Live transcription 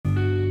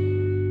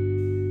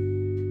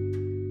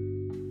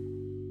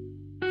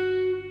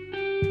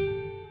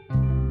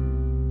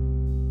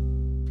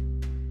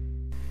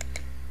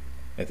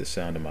At the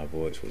Sound of My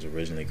Voice was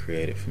originally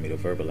created for me to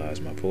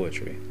verbalize my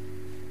poetry.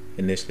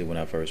 Initially, when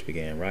I first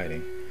began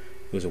writing,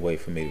 it was a way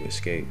for me to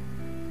escape.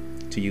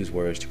 To use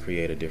words to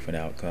create a different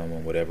outcome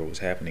when whatever was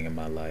happening in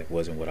my life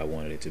wasn't what I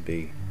wanted it to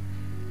be.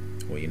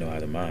 Well, you know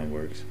how the mind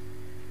works.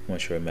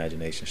 Once your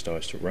imagination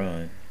starts to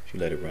run, if you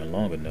let it run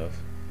long enough,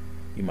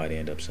 you might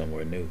end up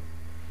somewhere new.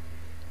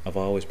 I've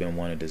always been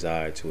one who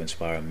desired to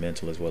inspire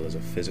mental as well as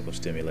a physical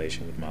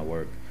stimulation with my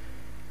work.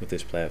 With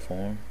this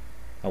platform,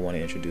 I want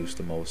to introduce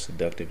the most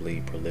seductively,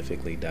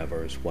 prolifically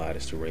diverse,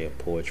 widest array of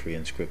poetry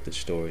and scripted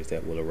stories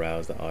that will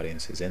arouse the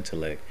audience's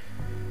intellect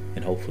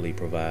and hopefully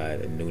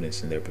provide a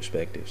newness in their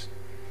perspectives.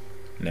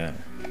 Now,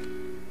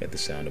 at the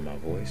sound of my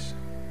voice,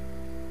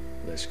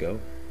 let's go.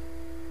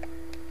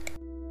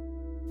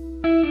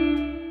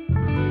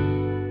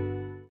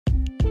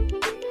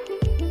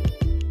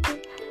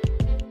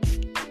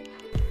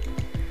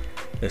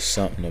 There's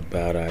something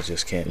about her, I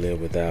just can't live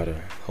without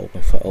her.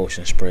 Hoping for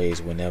ocean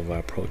sprays whenever I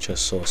approach her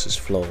source's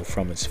flow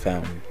from its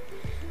fountain.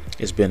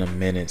 It's been a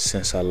minute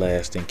since our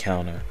last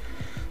encounter,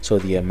 so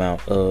the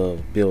amount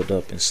of build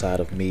up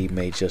inside of me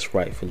may just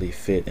rightfully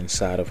fit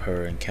inside of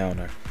her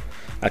encounter.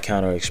 I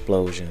count her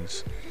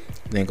explosions,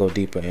 then go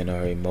deeper into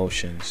her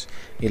emotions,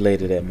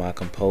 elated at my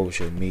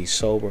composure, me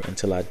sober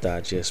until I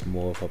digest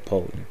more of her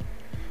potent.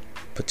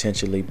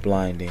 Potentially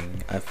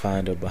blinding, I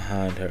find her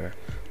behind her,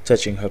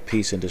 touching her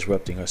peace and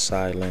disrupting her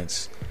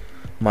silence.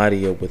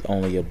 Mightier with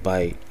only a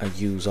bite, I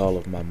use all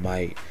of my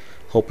might,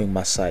 hoping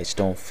my sights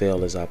don't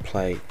fail as I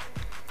plight.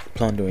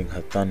 Plundering her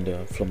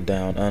thunder, from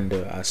down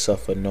under, I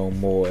suffer no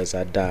more as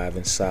I dive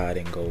inside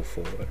and go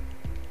for it.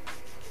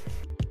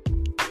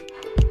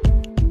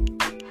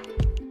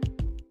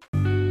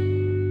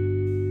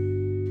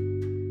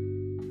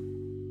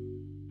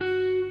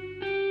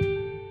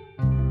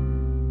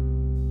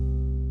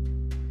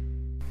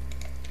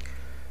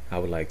 I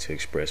would like to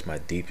express my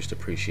deepest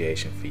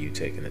appreciation for you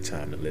taking the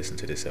time to listen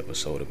to this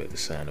episode of At the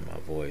Sound of My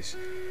Voice.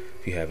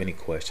 If you have any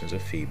questions or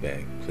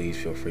feedback, please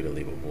feel free to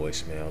leave a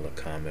voicemail, a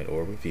comment, or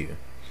a review.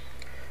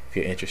 If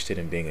you're interested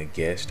in being a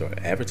guest or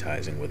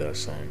advertising with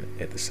us on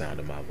At the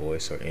Sound of My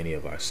Voice or any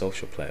of our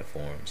social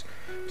platforms,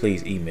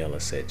 please email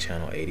us at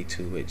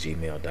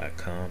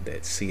channel82@gmail.com.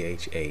 That's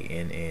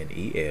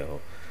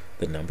CHANNEL,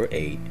 the number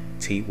 8,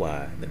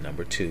 TY, the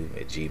number 2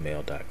 at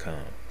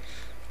gmail.com.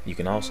 You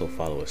can also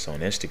follow us on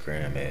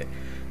Instagram at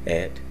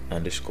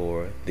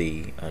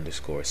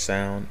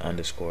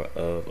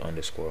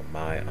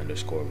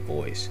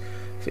 _the_sound_of_my_voice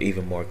for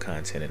even more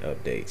content and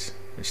updates.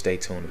 And stay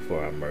tuned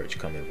for our merch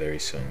coming very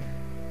soon.